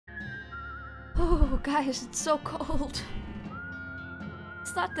Oh, guys, it's so cold.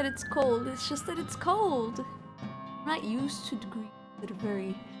 It's not that it's cold, it's just that it's cold. I'm not used to degrees that are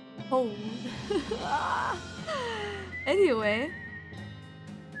very cold. Anyway,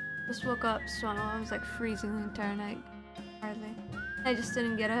 just woke up, so I was like freezing the entire night. Hardly. I just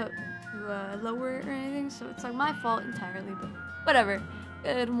didn't get out to lower it or anything, so it's like my fault entirely, but whatever.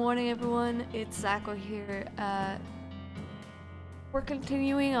 Good morning, everyone. It's Zachko here. We're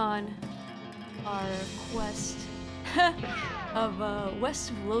continuing on our quest of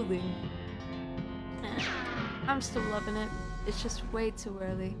West of Loathing. I'm still loving it. It's just way too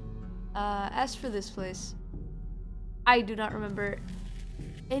early. As for this place, I do not remember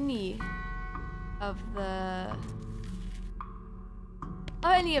any of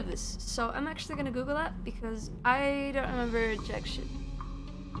this, so I'm actually gonna Google that because I don't remember jack shit.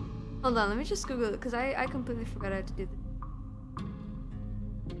 Hold on, let me just Google it because I completely forgot how to do this.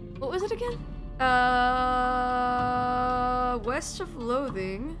 What was it again? West of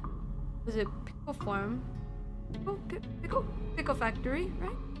Loathing. Was it Pickle Farm? Pickle Factory,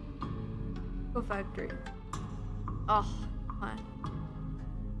 right? Pickle Factory. Oh, come on.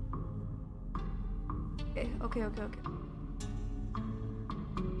 Okay.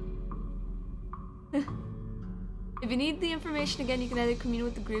 If you need the information again, you can either commune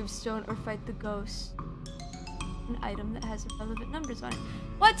with the gravestone or fight the ghost. An item that has irrelevant numbers on it.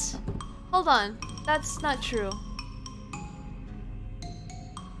 What? Hold on. That's not true.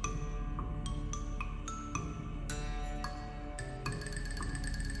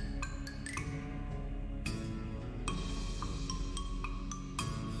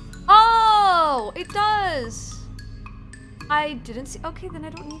 Oh! It does! I didn't see. Okay, then I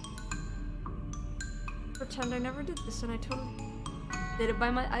don't need pretend I never did this, and I totally did it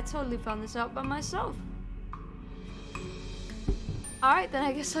I totally found this out by myself. Alright, then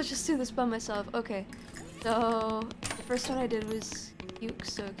I guess I'll just do this by myself. Okay, so the first one I did was Cuke,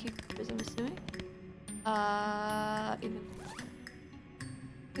 so Cuke, I'm assuming.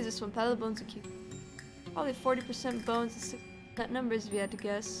 Is this one Pallet Bones or Cuke? Probably 40% bones and 6% numbers if you had to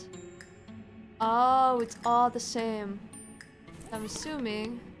guess. Oh, it's all the same. I'm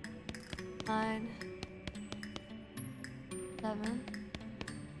assuming 9, 7.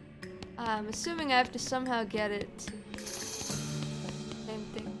 I'm assuming I have to somehow get it to same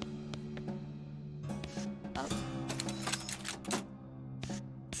thing. Oh.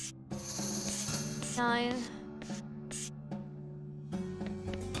 9.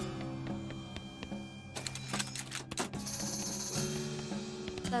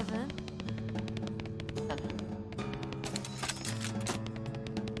 7.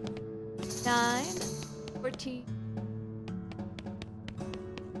 9. 14.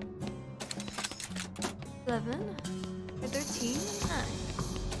 11, 13, 9.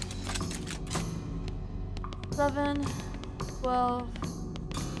 11, 12,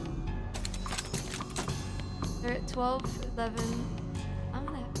 12, 11. I'm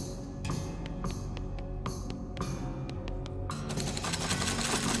gonna have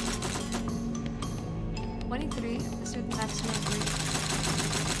 23. This would be maximum 3.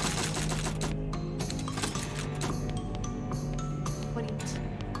 22.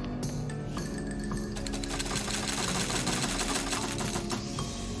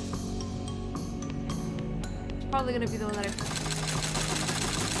 Probably gonna be the one that I found.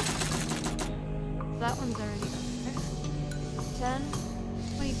 That one's already up there. 10,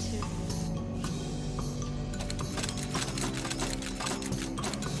 22.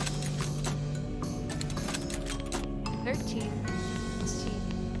 13, 16.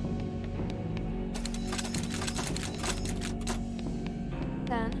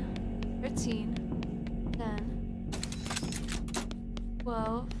 10, 13, 10,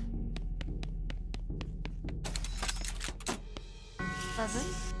 12.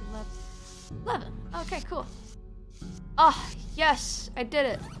 11. Okay, cool. Ah, yes, I did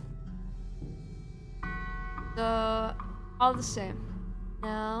it. So, all the same.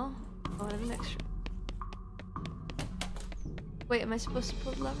 Now, go to the next room. Wait, am I supposed to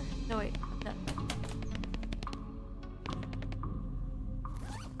pull the lever? No, wait, I'm done.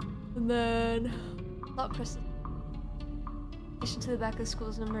 And then, lock press it. Addition to the back of the school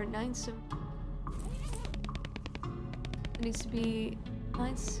is number 97. It needs to be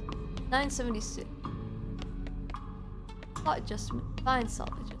 976. Slot adjustment. Fine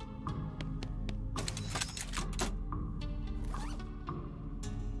slot adjustment.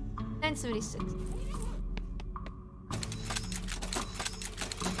 976.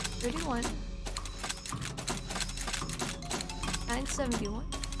 31. 971.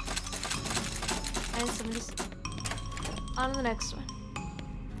 976. On to the next one.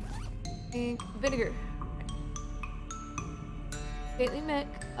 Ink vinegar. Faintly Mick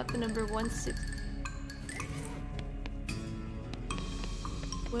up to number 160.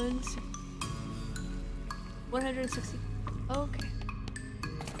 160. Okay.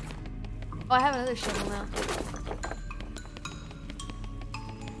 Oh, I have another shovel now.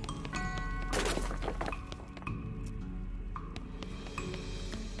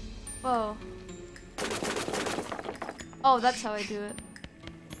 Whoa. Oh, that's how I do it.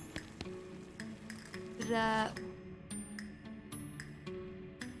 That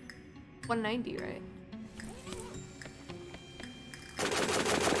 190, right?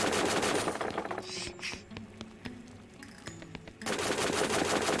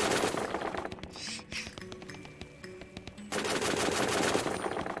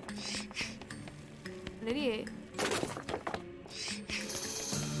 An idiot.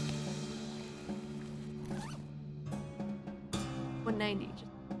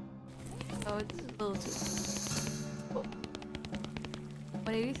 Oh, it's a little too. Oh.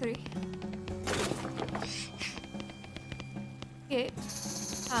 183. Okay.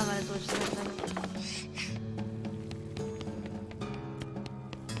 I might as well just have them.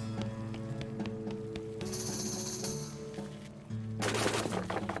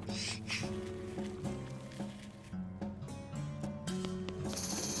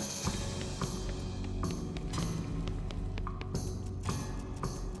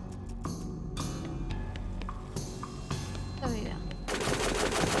 Oh yeah.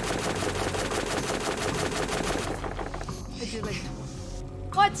 I do like.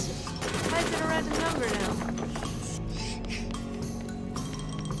 What? Why is it a random number now?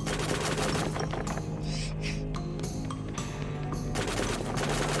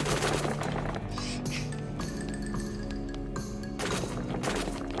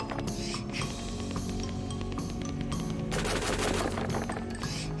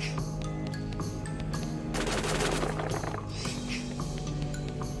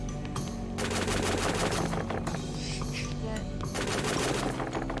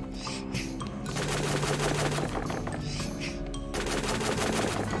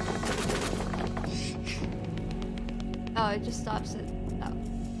 Oh, it just stops it. Oh.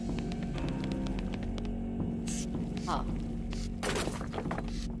 Oh.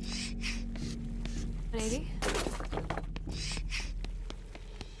 180.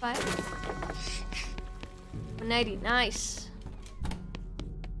 5. 190. Nice.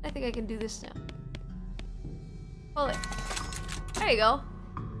 I think I can do this now. Pull it. There you go.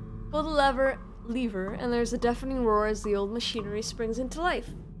 Pull the lever, and there's a deafening roar as the old machinery springs into life.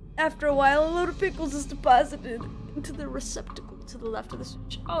 After a while, a load of pickles is deposited into the receptacle to the left of the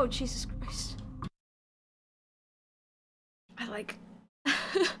switch. Oh, Jesus Christ. I like...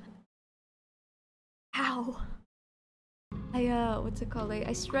 Ow. What's it called?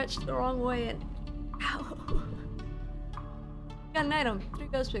 I stretched the wrong way and... Ow. Got an item. 3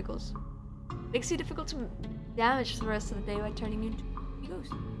 ghost pickles. Makes you difficult to damage for the rest of the day by turning you into a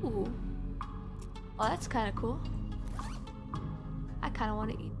ghost. Ooh. Oh, that's kind of cool. I kind of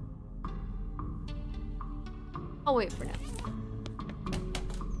want to eat. I'll wait for now.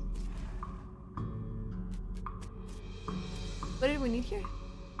 What did we need here?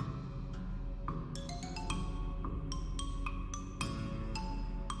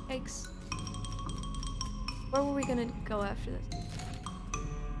 Eggs. Where were we gonna go after this?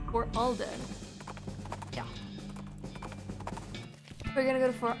 Fort Alden. Yeah. We're gonna go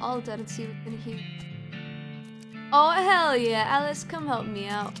to Fort Alden and see what's in here. Oh, hell yeah. Alice, come help me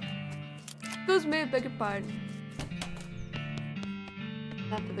out. Excuse me, beg your pardon.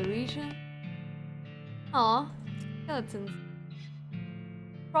 Map of the region. Aw, skeletons.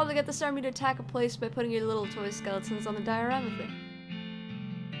 Probably get this army to attack a place by putting your little toy skeletons on the diorama thing.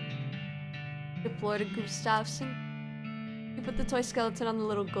 Deploy to Gustafsson. You put the toy skeleton on the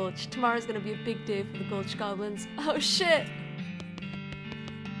little gulch. Tomorrow's gonna be a big day for the gulch goblins. Oh shit!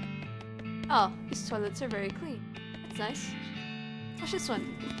 Oh, these toilets are very clean. That's nice. Flush this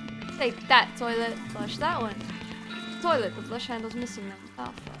one. Take that, toilet. Flush that one. Toilet, the flush handle's missing now.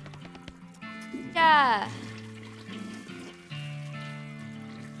 Oh, fuck. Yeah!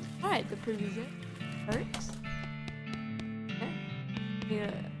 Alright, the preview's it. Works. Okay.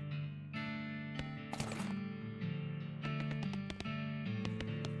 Yeah.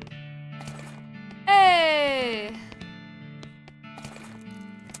 Hey!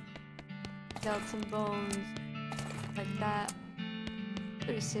 Skeleton bones. Like that.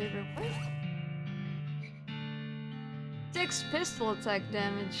 Pretty saver. What? 6 pistol attack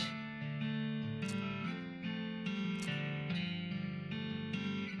damage.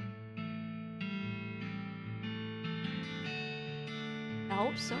 I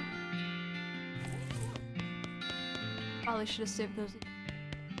hope so. Probably should have saved those.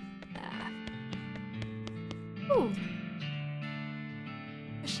 Ah. Ooh.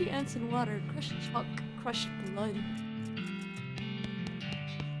 Crushy ants in water, crushed chalk, crushed blood.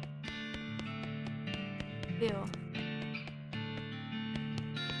 Ew.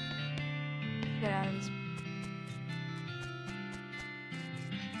 Get out of this.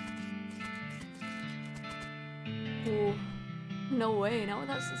 Ooh. No way, not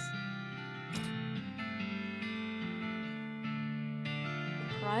without this.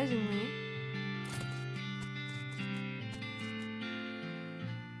 Surprisingly.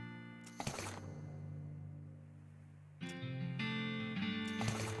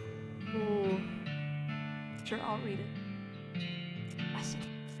 Ooh. Sure, I'll read it. I see.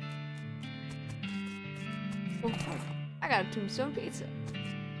 Oh, I got a tombstone pizza.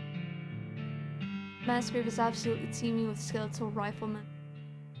 Mass grave is absolutely teeming with skeletal riflemen.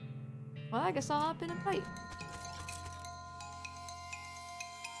 Well, I guess I'll hop in and fight.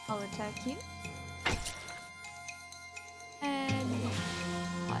 I'll attack you. And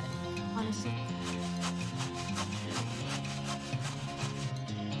what? Honestly.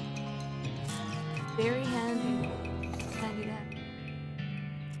 Very handy. Handy to have.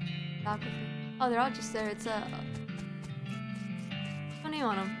 Geography. Oh, they're all just there. It's a... no name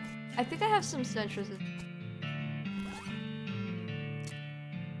on them. I think I have some stench resistance.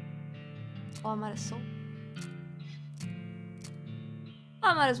 Oh, I'm out of soul.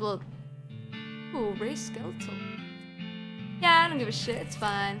 I might as well. Ooh, race skeletal. Yeah, I don't give a shit. It's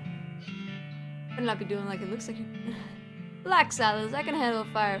fine. Better not be doing like it looks like you. Black salads. I can handle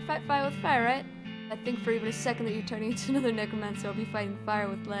fire. Fight fire with fire, right? I think for even a second that you're turning into another necromancer, I'll be fighting fire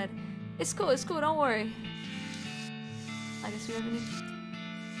with lead. It's cool. It's cool. Don't worry. I guess we have any.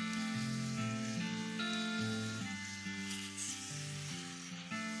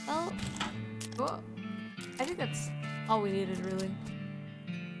 Well, oh, I think that's all we needed, really.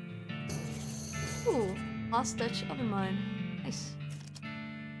 Ooh, Lost Dutch oven mine. Nice.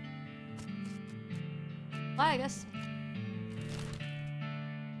 Bye, I guess.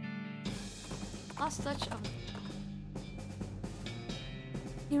 Lost Dutch oven.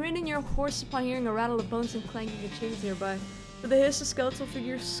 You rein in your horse upon hearing a rattle of bones and clanking of chains nearby. With the hiss, a skeletal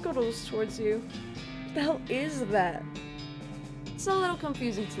figure scuttles towards you. What the hell is that? It's a little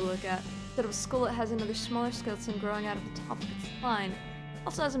confusing to look at. Instead of a skull, it has another smaller skeleton growing out of the top of its spine. It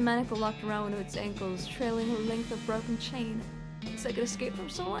also has a manacle locked around one of its ankles, trailing a length of broken chain. Looks like it escaped from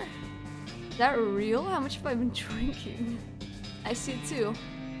somewhere. Is that real? How much have I been drinking? I see it too.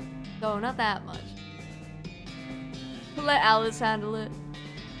 Though not that much. Let Alice handle it.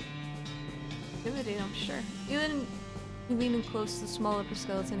 Intimidating, I'm sure. You lean in close to the small upper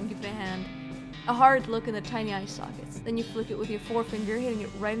skeleton and give it a hand. A hard look in the tiny eye sockets. Then you flick it with your forefinger, hitting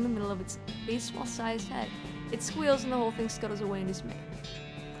it right in the middle of its baseball-sized head. It squeals and the whole thing scuttles away in dismay.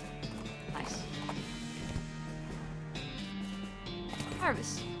 Nice.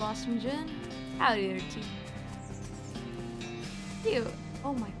 Harvest. Blossom Gin. Howdy there, teeth. Cute.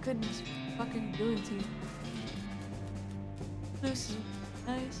 Oh my goodness. What the fuck are you doing to you? This is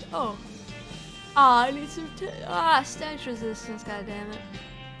nice. Oh. Ah, I need some stench resistance, goddammit.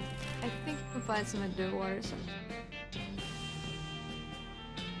 I think you can find some in dirt water or something.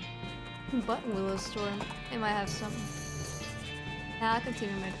 Button Willow store. They might have some. Nah, I'll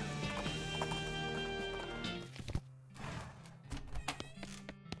continue my.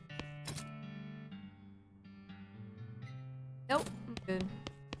 Nope, I'm good.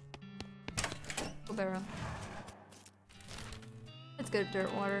 Barrow. Let's go to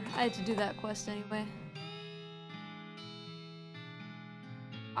dirt water. I had to do that quest anyway.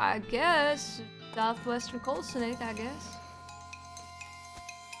 I guess. Southwestern Cold Snake, I guess.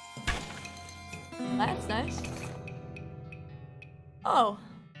 That's nice. Oh.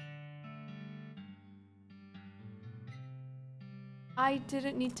 I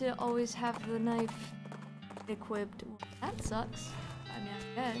didn't need to always have the knife equipped. Well, that sucks. I mean,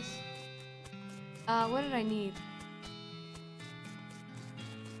 I guess. What did I need?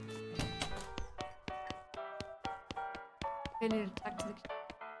 I need to talk to the...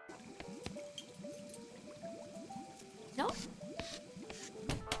 Nope.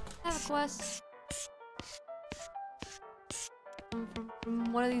 I have a quest.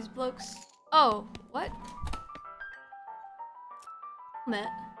 From one of these blokes. Oh, what? Met.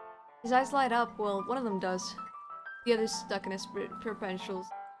 His eyes light up. Well, one of them does. The other's stuck in his perpetual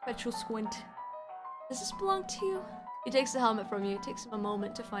squint. Does this belong to you? He takes the helmet from you. It takes him a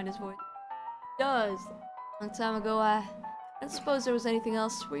moment to find his voice. It does. A long time ago, I don't suppose there was anything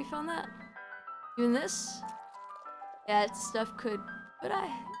else where you found that. Doing this? Yeah, it's stuff could. But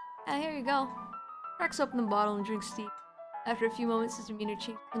here you go. Cracks open the bottle and drinks deep. After a few moments, his demeanor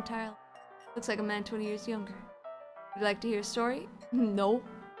changed entirely. Looks like a man 20 years younger. Would you like to hear a story? No.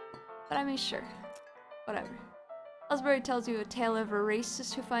 But I mean, sure. Whatever. Ellsbury tells you a tale of a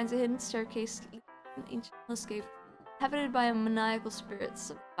racist who finds a hidden staircase leading to an ancient hellscape inhabited by a maniacal spirit.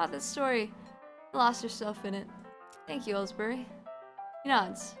 Something about that story. You lost yourself in it. Thank you, Ellsbury. He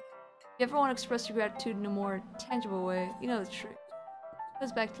nods. If you ever want to express your gratitude in a more tangible way, you know the trick.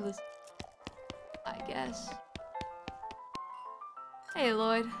 Goes back to listen. I guess. Hey,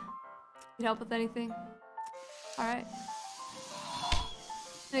 Lloyd. Need help with anything? Alright.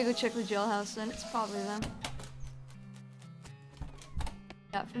 Let me go check the jailhouse then. It's probably them.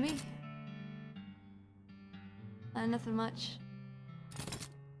 Got for me? Nothing much.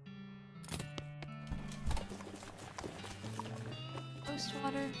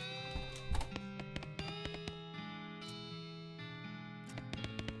 Water.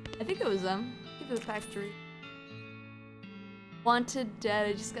 I think it was them. Give it the factory. Wanted dead.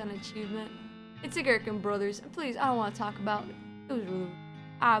 I just got an achievement. It's a Gherkin Brothers. And please, I don't want to talk about it. It was really,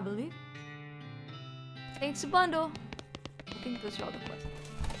 I believe. Thanks a bundle. I think those are all the quests.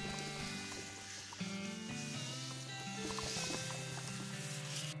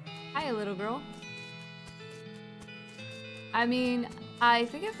 Hi, little girl. I mean, I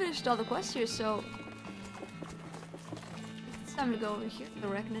think I finished all the quests here, so it's time to go over here to the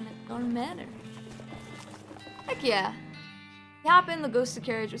Reckoning at MANOR. Heck yeah! You hop in the ghostly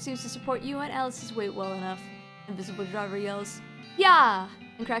carriage, which seems to support you and Alice's weight well enough. Invisible driver yells, "Yeah!"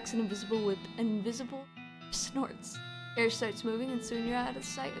 and cracks an invisible whip, and invisible snorts. Carriage starts moving, and soon you're out of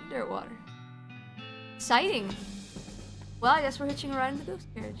sight of Dirtwater. Exciting! Well, I guess we're hitching a ride in the ghost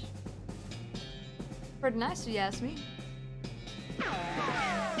carriage. Pretty nice, if you ask me.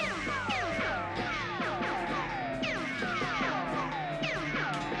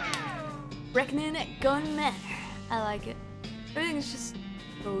 Reckoning at MANOR. I like it. Everything is just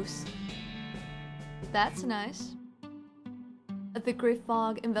ghost. That's nice. A thick gray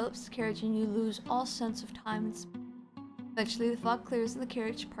fog envelops the carriage and you lose all sense of time and space. Eventually the fog clears and the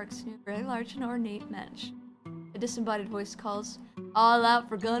carriage parks near a very large and ornate mansion. A disembodied voice calls, "All out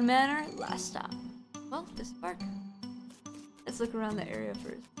for MANOR, last stop." Well, disembark. Let's look around the area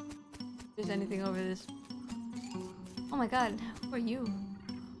first. If there's anything over this. Oh my god, who are you?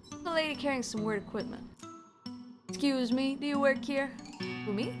 The lady carrying some weird equipment. Excuse me, do you work here?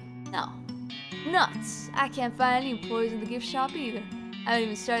 Who, me? No. Nuts! I can't find any employees in the gift shop either. I haven't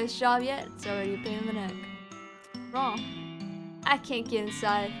even started this job yet, it's already a pain in the neck. Wrong. I can't get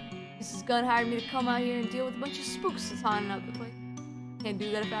inside. Mrs. Gunn hired me to come out here and deal with a bunch of spooks that's haunting up the place. Can't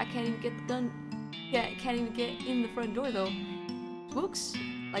do that if I can't even get the gun. Yeah, can't even get in the front door though. Spooks?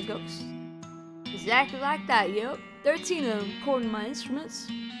 Like ghosts? Exactly like that, yep. 13 of them, according to my instruments.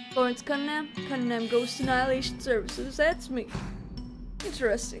 Lawrence Cunningham Ghost Annihilation Services, that's me.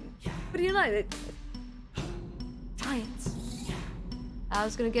 Interesting. What do you like? Science. I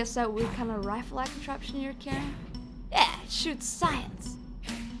was gonna guess that weird kind of rifle-like contraption you're carrying. Yeah, it shoots science.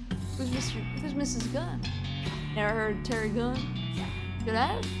 Who's Mrs. Gunn? Never heard of Terry Gunn? Should I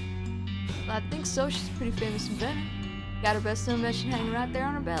have? Well, I think so. She's a pretty famous inventor. Got her best invention hanging right there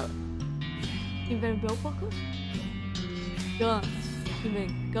on her belt. You invented belt buckles? Guns. You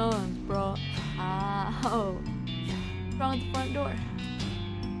make guns, bro. Oh. What's wrong with the front door?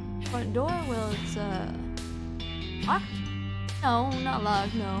 Front door? Well, it's, locked? No, not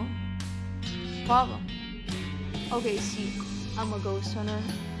locked, no. Problem. Okay, see, I'm a ghost hunter.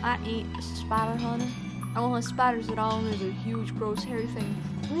 I ain't a spider hunter. I don't hunt spiders at all, and there's a huge, gross, hairy thing.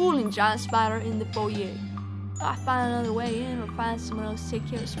 Ruling giant spider in the foyer. If I find another way in, or find someone else to take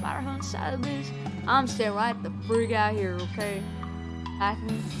care of the spider hunting side of the business, I'm staying right the frig out here, okay?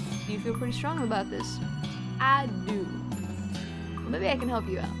 Do you feel pretty strong about this? I do. Well, maybe I can help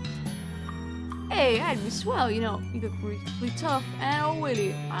you out. Hey, that'd be swell, you know. You look really tough and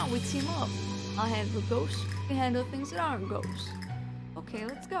witty. Why don't we team up? I'll handle ghosts. You can handle things that aren't ghosts. Okay,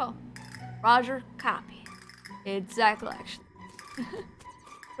 let's go. Roger, copy. Exactly, actually. What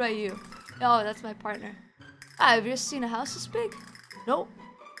about you? Oh, that's my partner. Have you seen a house this big? Nope.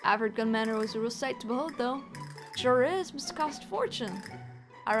 I've heard MANOR was a real sight to behold, though. Sure is. Must cost a fortune.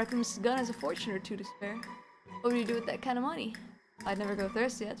 I reckon Mrs. Gunn has a fortune or two to spare. What would you do with that kind of money? I'd never go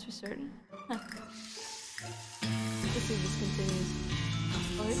thirsty, that's for certain. Huh. Let's see if this continues.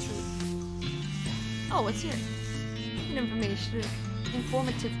 Oh, it's really... Oh, what's here? An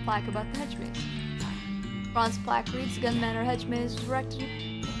informative plaque about the hedge maze. Bronze plaque reads, MANOR hedge maze was erected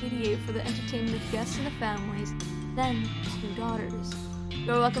in 1988 for the entertainment of guests and the families, then 2 daughters.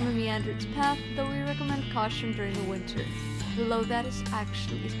 You're welcome to meander its path, though we recommend caution during the winter. below that is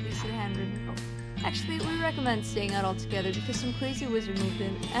actually a piece of handwritten note. Actually, we recommend staying out altogether because some crazy wizard moved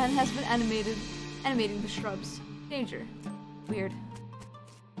in and has been animating the shrubs. Danger. Weird.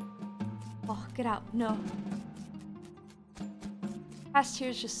 Oh, get out. No. Past here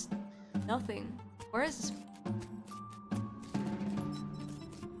is just nothing. Where is this?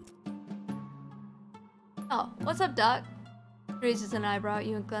 Oh, what's up, Doc? Raises an eyebrow at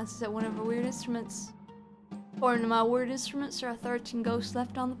you and glances at one of her weird instruments. According to my weird instruments, there are 13 ghosts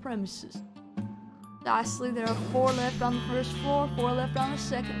left on the premises. Lastly, there are 4 left on the first floor, 4 left on the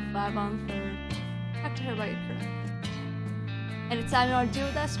second, and 5 on the third. Talk to her about your current. Anytime you want to deal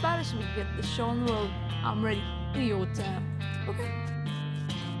with that spider so we can get the show on the road, I'm ready. In your time. Okay.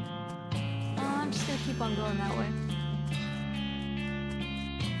 I'm just gonna keep on going that way.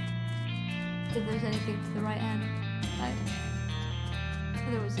 If there's anything to the right hand side.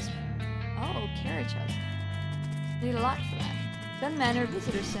 Oh, there was this. Oh, carriage house. Need a lock for that. Gun Manor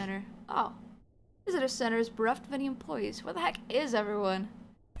Visitor Center. Oh. Visitor Center is bereft of any employees. Where the heck is everyone?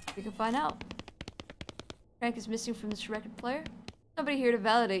 We can find out. Frank is missing from this record player. Nobody here to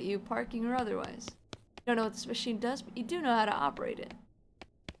validate you, parking or otherwise. You don't know what this machine does, but you do know how to operate it.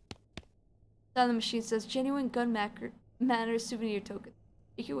 On the machine says genuine Gun Manor souvenir token.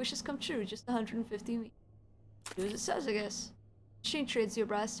 Make your wishes come true, just 150 meters. Do as it says, I guess. Machine trades you a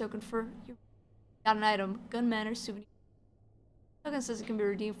brass token for your got an item, Gun Manor souvenir. Token says it can be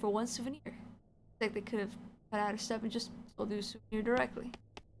redeemed for 1 souvenir. It's like they could have cut out a step and just sold you a souvenir directly.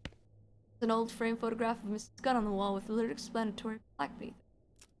 There's an old frame photograph of Mrs. Gunn on the wall with a little explanatory plaque beneath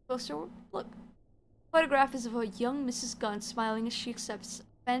it. Closer look. The photograph is of a young Mrs. Gunn smiling as she accepts a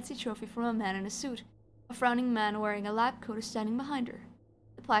fancy trophy from a man in a suit. A frowning man wearing a lab coat is standing behind her.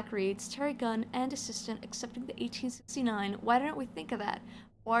 The plaque reads, Terry Gunn and assistant accepting the 1869, why didn't we think of that?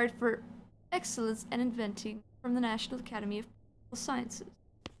 Award for excellence and inventing from the National Academy of Political Sciences.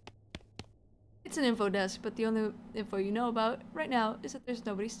 It's an info desk, but the only info you know about right now is that there's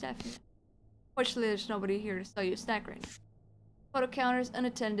nobody staffing it. Fortunately, there's nobody here to sell you a snack right now. Photo counter is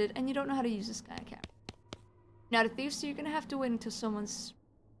unattended, and you don't know how to use this kind of camera. You're not a thief, so you're gonna have to wait until someone's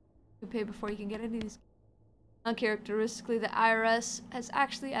to pay before you can get any of these. Uncharacteristically, the IRS has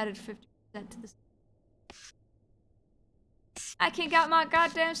actually added 50% to this. I can't get my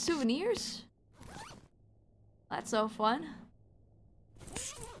goddamn souvenirs. That's so fun.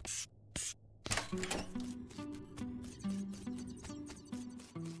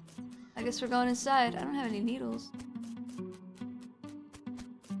 I guess we're going inside. I don't have any needles.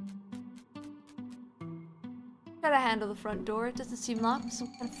 Try to handle the front door. It doesn't seem locked, but some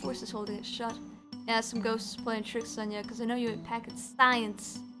kind of force is holding it shut. Yeah, some ghosts playing tricks on you, because I know you ain't packing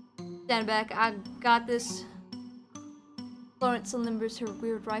science. Stand back, I got this. Florence unlimbers her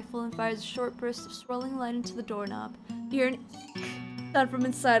weird rifle and fires a short burst of swirling light into the doorknob. You hear an sound from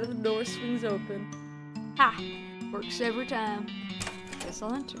inside, and the door swings open. Ha! Works every time. Guess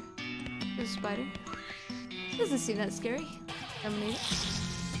I'll enter. There's a spider. Doesn't seem that scary. Terminate it.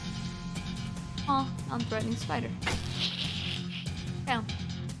 Aw, non-threatening spider. Down.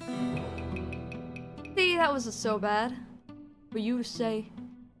 See, that wasn't so bad. For you to say,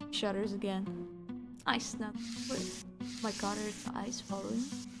 shudders again. Nice now. Oh my god, are its eyes following?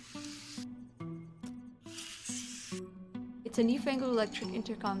 It's a newfangled electric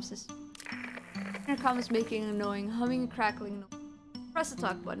intercom system. Intercom is making an annoying humming and crackling noise. Press the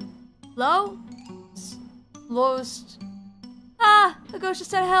talk button. Hello? Lost. Ah! The ghost just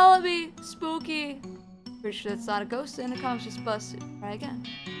said hell at me! Spooky! Pretty sure that's not a ghost, the intercom's just busted. Try again.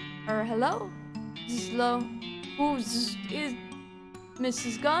 Hello? This is low. Who's is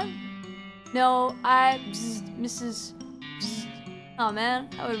Mrs. Gunn? No, Mrs. Oh man,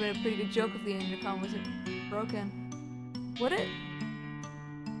 that would have been a pretty good joke if the intercom wasn't broken. Would it?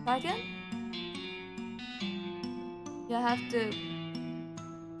 Try again? You have to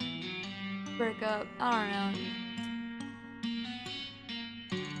break up. I don't know.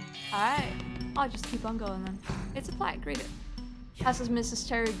 Alright, I'll just keep on going then. It's a plaque, read it. House is Mrs.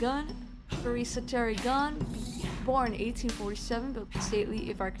 Terry Gunn, Teresa Terry Gunn, born 1847, built stately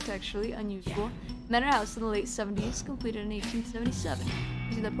if architecturally unusual. Manor house in the late 70s, completed in 1877,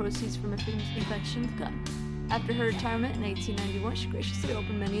 using the proceeds from a famous invention, the gun. After her retirement in 1891, she graciously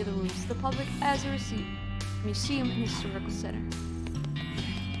opened many of the rooms to the public as a museum and historical center.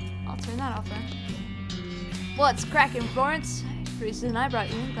 I'll turn that off then. What's cracking, Florence? She raises an eyebrow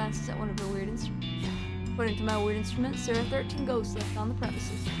at you and glances at one of her weird instruments. According to my weird instruments, there are 13 ghosts left on the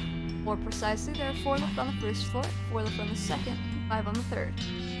premises. More precisely, there are 4 left on the first floor, 4 left on the second, and 5 on the third.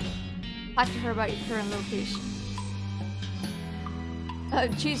 Talk to her about your current location.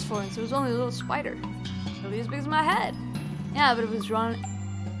 Geez, Florence, it was only a little spider. Really as big as my head. Yeah, but if it was drawn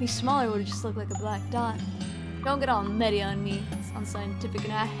any smaller, it would just look like a black dot. Don't get all meta on me. It's unscientific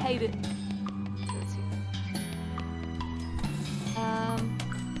and I hate it. Let's see.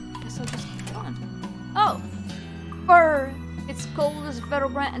 Guess I'll just keep going. Oh! Brr! It's cold as a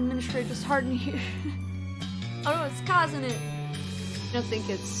federal branch administrator just hardened here. Oh no, it's causing it. You don't think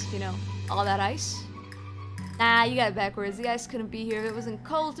it's, you know, all that ice? Nah, you got it backwards. The ice couldn't be here if it wasn't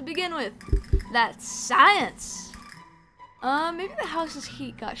cold to begin with. That's science! Maybe the house's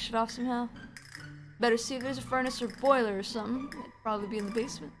heat got shut off somehow. Better see if there's a furnace or boiler or something. It'd probably be in the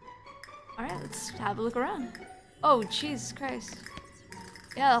basement. Alright, let's have a look around. Oh, Jesus Christ.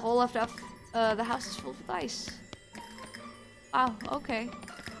 Yeah, the whole left off, the house is full with ice. Wow, okay.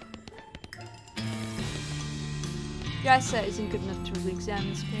 Your eyesight isn't good enough to really examine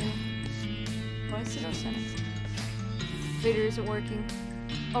this painting. Oh, I see no sense. Radiator isn't working.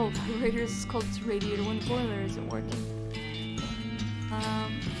 Oh, the radiator is called its radiator when the boiler isn't working.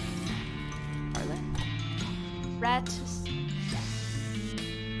 Rat.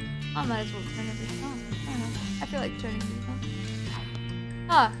 I might as well turn everything on. I don't know. I feel like turning things on.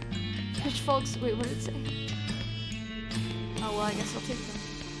 Ah! Pitchforks. Wait, what did it say? Oh, well, I guess I'll take them.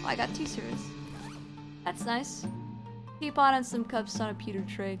 Oh, I got tea service. That's nice. Teapot and some cups on a pewter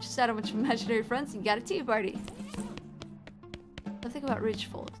tray. Just add a bunch of imaginary friends and you got a tea party. Don't think about ridge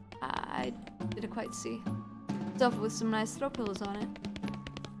folds. I didn't quite see. Stuff with some nice throw pillows on it.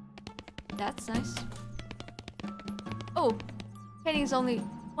 That's nice. Oh, painting's only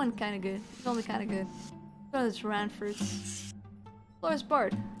one kind of good. It's only kind of good. One of those round fruits. Floor is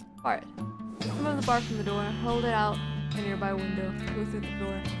barred. Barred. Remove the bar from the door. Hold it out a nearby window. Go through the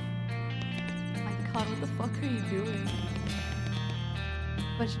door. Oh my god, what the fuck are you doing?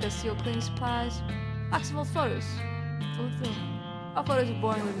 Bunch of dusty old cleaning supplies. Box of old photos. All photos are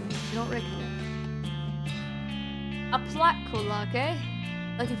boring with me. You don't recognize. A plot code lock, eh?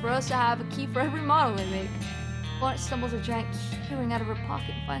 Lucky for us to have a key for every model they make. Florence stumbles a giant key ring out of her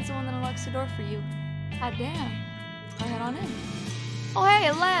pocket and finds someone that unlocks the door for you. God damn. I'll head on in. Oh hey,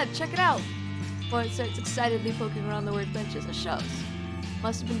 a lab, check it out. Florence starts excitedly poking around the workbenches and shoves.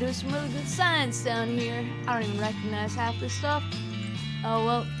 Must have been doing some really good science down here. I don't even recognize half this stuff. Oh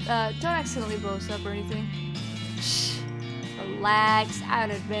well, don't accidentally blow us up or anything. Shh. Relax, I have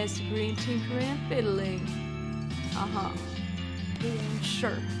an advanced degree in tinkering and fiddling. Uh-huh.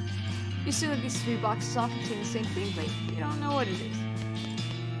 Sure. You assume that these 3 boxes all contain the same thing, but you don't know what it is.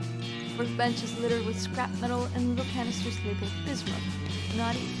 Workbench is littered with scrap metal and little canisters labeled bismuth.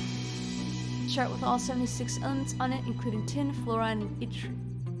 Not even. Chart with all 76 elements on it, including tin, fluoride, and yttria.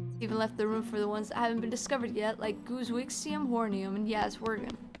 Even left the room for the ones that haven't been discovered yet, like goosewixium, hornium, and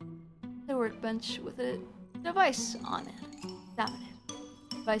yasworgum. The workbench with a device on it. Examine it.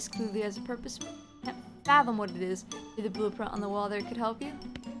 The device clearly has a purpose, but can't fathom what it is. Maybe the blueprint on the wall there could help you.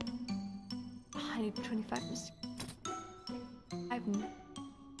 Oh, I need 25%.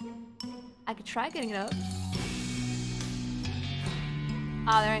 I could try getting it up.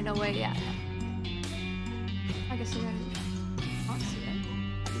 Ah, there ain't no way. Yeah. I guess I gotta do that. Honestly, right?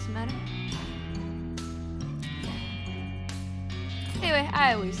 Doesn't matter. Anyway,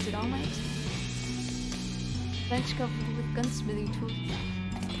 I wasted all my experience. Bench covered with gunsmithing tools.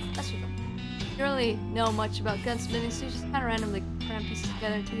 That's what them. You don't really know much about gunsmithing, so you just kind of randomly cram pieces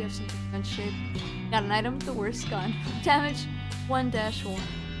together until you have something gun shape. Got an item with the worst gun. Damage 1-1.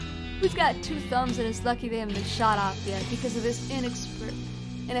 Who's got 2 thumbs and is lucky they haven't been shot off yet because of this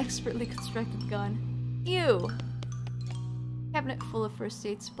inexpertly constructed gun? You! Cabinet full of first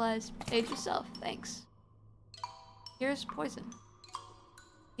aid supplies. Aid yourself, thanks. Here's poison.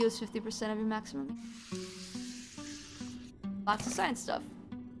 Heals 50% of your maximum. Box of science stuff.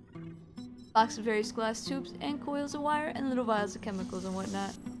 Box of various glass tubes and coils of wire and little vials of chemicals and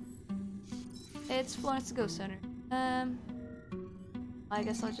whatnot. It's Florence the Ghost Center. I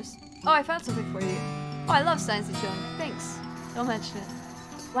guess I'll just... Oh, I found something for you. Oh, I love sciencey junk. Thanks. Don't mention it.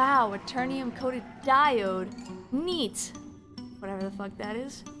 Wow, a ternium-coated diode. Neat. Whatever the fuck that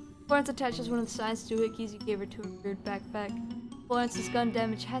is. Florence attaches one of the science doohickeys you gave her to her weird backpack. Florence's gun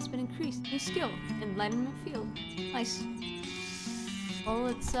damage has been increased. New skill. Enlightenment field. Nice. Well,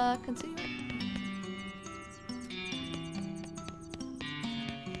 let's continue.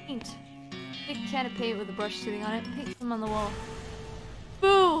 Paint. Big can of paint with a brush sitting on it. Paint them on the wall.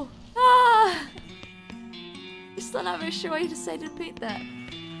 Boo! Ah! You're still not very sure why you decided to paint that.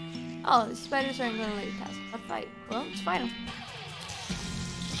 Oh, the spiders aren't going to let you pass. Let's fight. Well, let's fight them.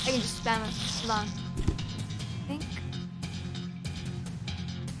 I can just spam it. Hold on. I think.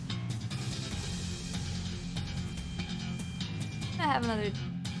 I have another.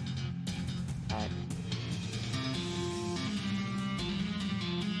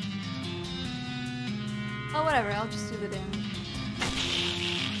 Oh, whatever, I'll just do the damage.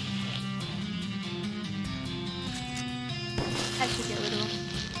 I should get rid of him.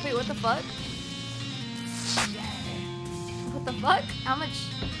 Wait, what the fuck? What the fuck? How much?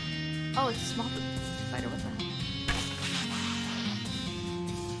 Oh, it's a small spider, what the hell?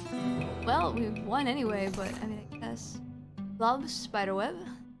 Well, we won anyway, but I mean, I guess. Blob spiderweb.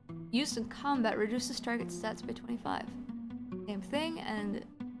 Used in combat reduces target stats by 25. Same thing, and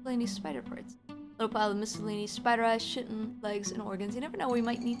miscellaneous spider parts. Little pile of miscellaneous spider eyes, shit, and legs, and organs. You never know, we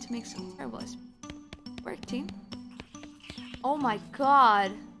might need to make some terrible eyes. Work, team. Oh my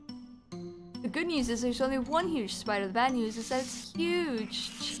god. The good news is there's only one huge spider. The bad news is that it's huge.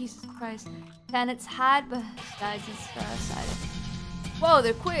 Jesus Christ. And it's had besides its side. Whoa,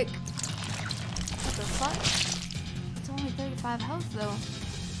 they're quick. What the fuck? It's only 35 health though.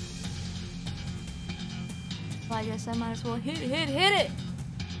 Well, I guess I might as well hit it!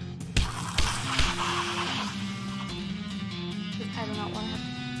 I do not want to have...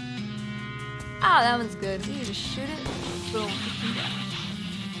 Ah, that one's good. You just shoot it. Boom. 15 damage.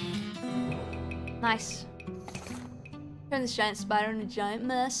 Nice. Turn this giant spider into a giant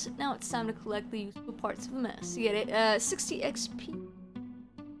mess. Now it's time to collect the useful parts of the mess. You get it? 60 XP. You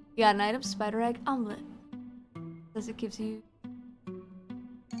got an item, spider egg omelet. Says it gives you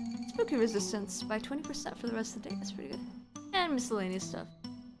spooky resistance by 20% for the rest of the day. That's pretty good. And miscellaneous stuff.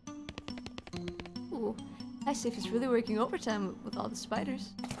 Ooh. I see if he's really working overtime with all the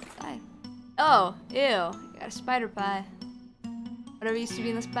spiders. Bye. Oh, ew. You got a spider pie. Whatever used to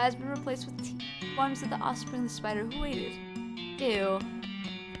be in the pie has been replaced with teeth. Forms of the offspring of the spider who waited. Ew.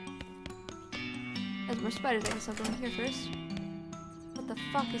 There's more spiders. I guess I'll go in here first. What the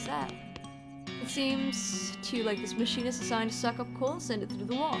fuck is that? It seems to you like this machine is designed to suck up coal and send it through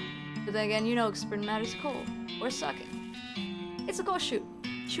the wall. But then again, you know experiment matters coal. Or sucking. It's a coal chute.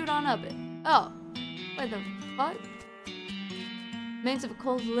 Shoot on up it. Oh. What the fuck? Remains of a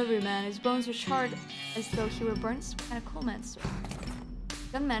coal delivery man. His bones are charred as though he were burnt. Some kind of coal man store.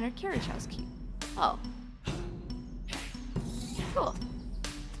 Gun manor carriage house key. Oh. Cool.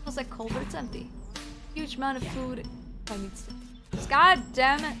 Smells like coal, but it's empty. Huge amount of food. I need to... God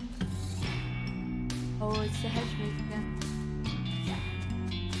damn it! Oh, it's the hedge maze again.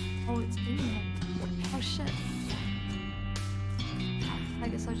 Oh, it's in there. Oh shit. I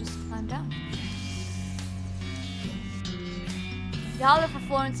guess I'll just climb down. You holler for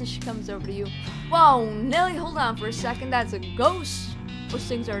Florence and she comes over to you. Whoa, Nelly, hold on for a second. That's a ghost. Those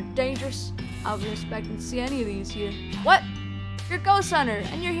things are dangerous. I wasn't expecting to see any of these here. What? You're a ghost hunter,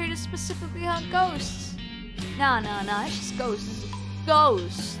 and you're here to specifically hunt ghosts. Nah, it's just ghosts. It's a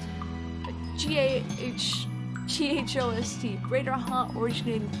ghost. G-H-O-S-T. Radar hunt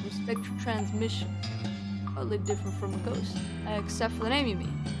originating from spectral transmission. Totally different from a ghost. Except for the name you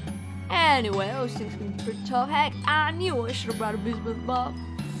mean. Anyway, those things can be pretty tough. Heck, I knew I should have brought a bismuth bomb.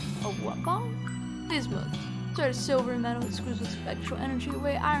 A what bomb? Bismuth. Sort of silver and metal that screws with spectral energy the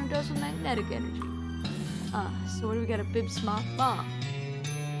way iron does with magnetic energy. So what do we got? A bismuth bomb.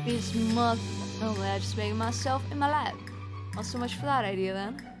 Bismuth. No, I just made it myself in my lab. Not so much for that idea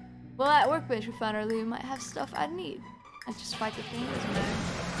then. Well, that workbench we found earlier might have stuff I'd need. I just fight the thing, doesn't matter.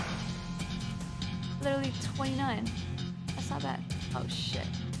 Literally 29. That's not bad. Oh shit.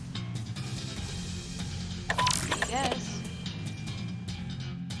 Yes.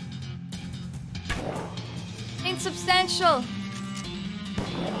 Insubstantial.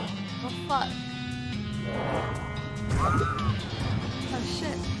 Oh fuck. Oh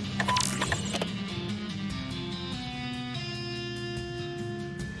shit.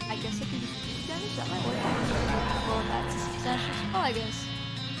 I guess I can just do damage. That might work. Well, that's a substantial spell, I guess.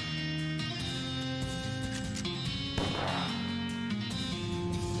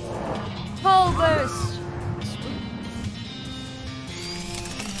 Pole burst.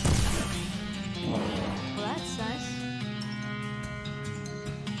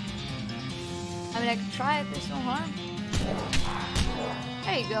 I mean, I could try it, there's no harm.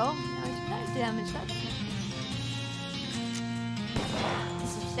 There you go. Now it's kind of damage. That's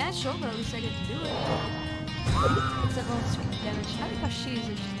it's substantial, but at least I get to do it. It's everyone's sweet damage. I think how she's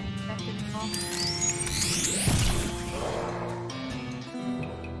just infected and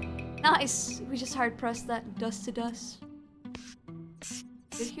all. Nice! We just hard pressed that dust to dust.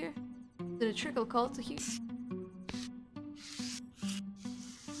 Good here. Did a trickle call to huge.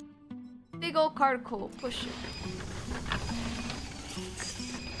 Big old card coal, push it.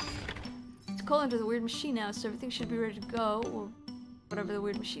 It's coal into the weird machine now, so everything should be ready to go, or whatever the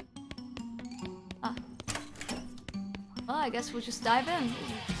weird machine. Ah. Well, I guess we'll just dive in.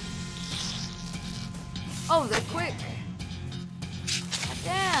 Oh, they're quick. God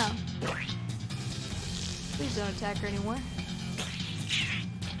damn. Please don't attack her anymore.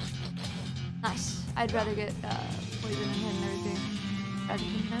 Nice. I'd rather get poison in him and everything rather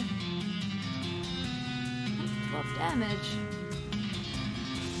than her. 12 damage.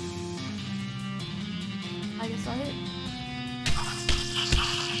 I guess I'll hit.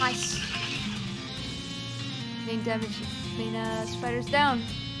 Nice. Main damage. Main spiders down.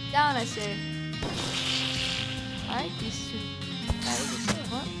 Down, I say. Alright, these two spiders are still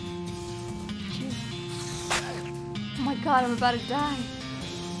what? Jeez. Oh my god, I'm about to die.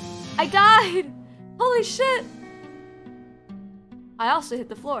 I died! Holy shit! I also hit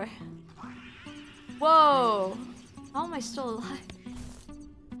the floor. Whoa! How am I still alive?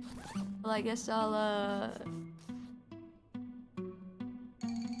 Well, I guess I'll,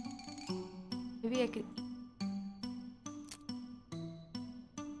 maybe I could...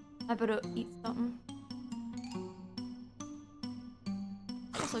 I better eat something.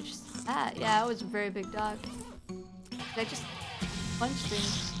 Also just that. Yeah, I was a very big dog. I just punched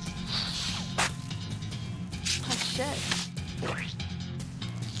things. Oh shit.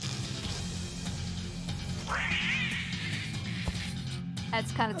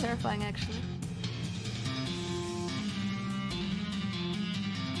 That's kind of terrifying, actually.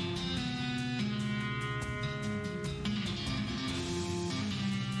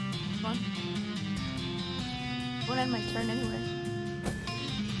 Come on. Won't end my turn anyway.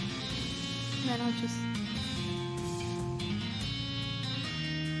 Then I'll just...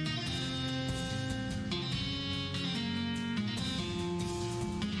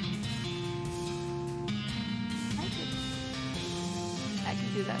 I can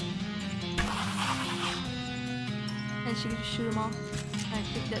do that. And she can just shoot them all. I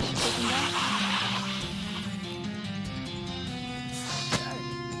think that should take them down.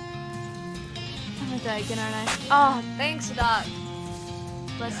 I'm gonna die again, aren't I? Oh, thanks, Doc.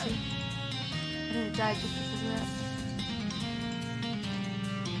 Bless you. I'm gonna die just because of that.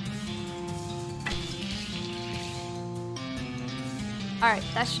 Alright,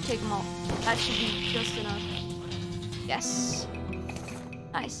 that should take them all. That should be just enough. Yes.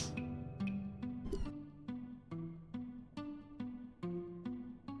 Nice.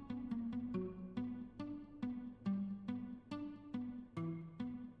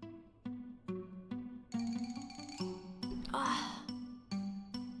 Ah.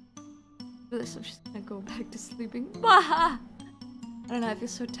 For this, I'm just gonna go back to sleeping. I don't know, I feel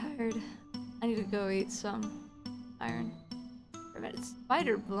so tired. I need to go eat some iron. Prevent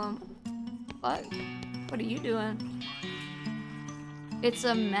spider bloom. What? What are you doing? It's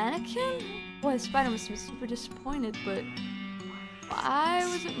a mannequin? Boy, the spider must be super disappointed, but why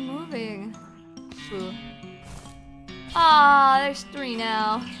was it moving? Ooh. Ah, there's 3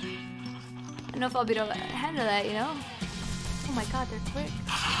 now. I don't know if I'll be able to handle that, you know? Oh my god, they're quick.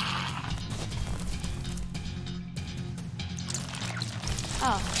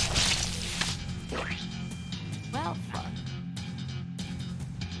 Oh. Well, fuck.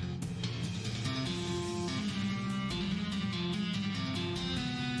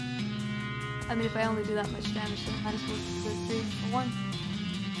 I mean, if I only do that much damage, then I might as well just go 3 for 1.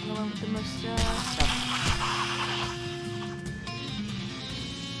 I'm the one with the most stuff.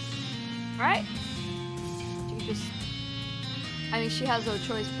 Alright. She can just... I mean, she has no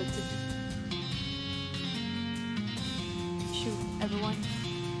choice but to shoot everyone.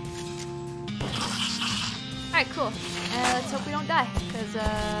 Alright, cool. Let's hope we don't die, because,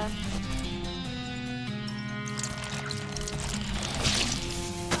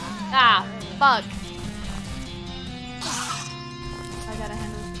 ah! Fuck. I gotta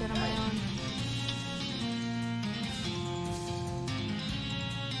handle this shit on my own.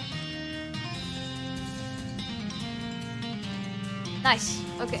 Nice.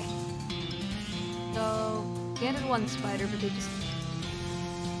 Okay. So, landed 1 spider, but they just...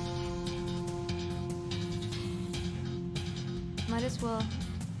 Might as well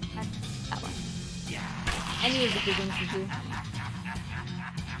attack that one. And he was a good one to do.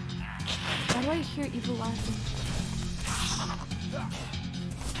 Why do I hear evil laughing?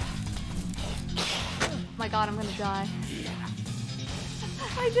 Oh my god, I'm gonna die.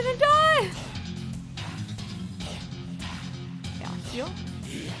 I didn't die! Yeah, I'll heal.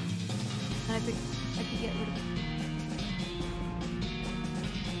 And I think I can get rid of it.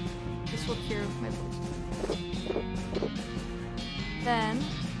 This will cure my poison. Then...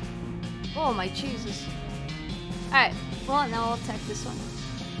 Oh my Jesus. Alright, well now I'll attack this one.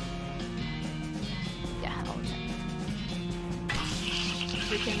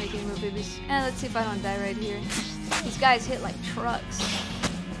 We can make any more babies. And let's see if I don't die right here. These guys hit like trucks.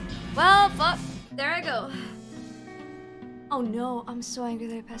 Well, fuck. There I go. Oh no, I'm so angry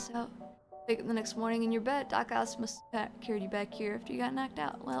that I passed out. Wake up the next morning in your bed. Doc Oz must have carried you back here after you got knocked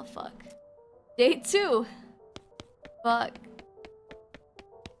out. Well, fuck. Day 2. Fuck.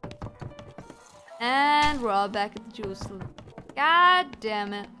 And we're all back at the jewel salon. God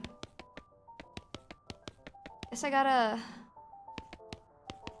damn it. Guess I gotta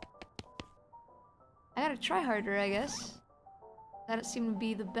try harder, I guess. I don't seem to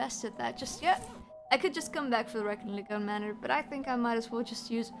be the best at that just yet. I could just come back for the Reckoning at Gun Manor, but I think I might as well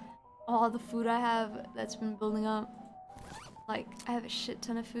just use all the food I have that's been building up. Like, I have a shit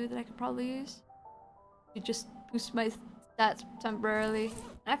ton of food that I could probably use to just boost my stats temporarily.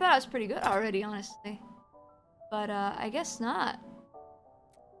 And I thought I was pretty good already, honestly. But, I guess not.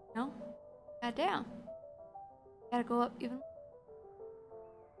 No? Goddamn. Gotta go up even.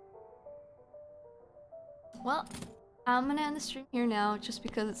 Well, I'm gonna end the stream here now, just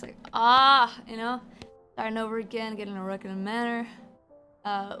because it's like, you know? Starting over again, getting a Reckoning Manor.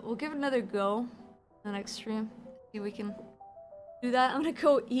 We'll give it another go in the next stream. See if we can do that. I'm gonna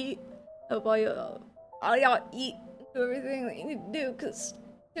go eat. Hope all y'all eat, do everything that you need to do, cause it's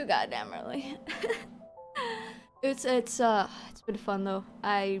too goddamn early. It's been fun though.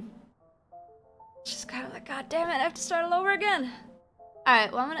 I just kind of like, god damn it, I have to start all over again.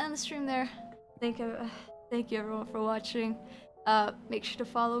 Alright, well I'm gonna end the stream there. Thank you everyone for watching. Make sure to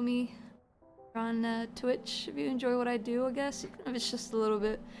follow me on Twitch if you enjoy what I do, I guess. Even if it's just a little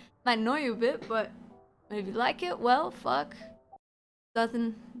bit. Might annoy you a bit, but if you like it, well, fuck.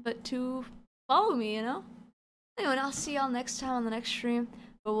 Nothing but to follow me, you know? Anyway, I'll see y'all next time on the next stream,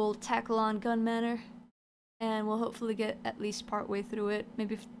 where we'll tackle on Gun Manor. And we'll hopefully get at least part way through it,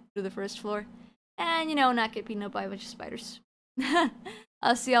 maybe through the first floor. And, you know, not get beaten up by a bunch of spiders.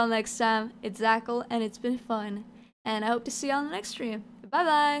 I'll see y'all next time. It's Zackle, and it's been fun. And I hope to see y'all on the next stream.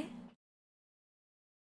 Bye-bye!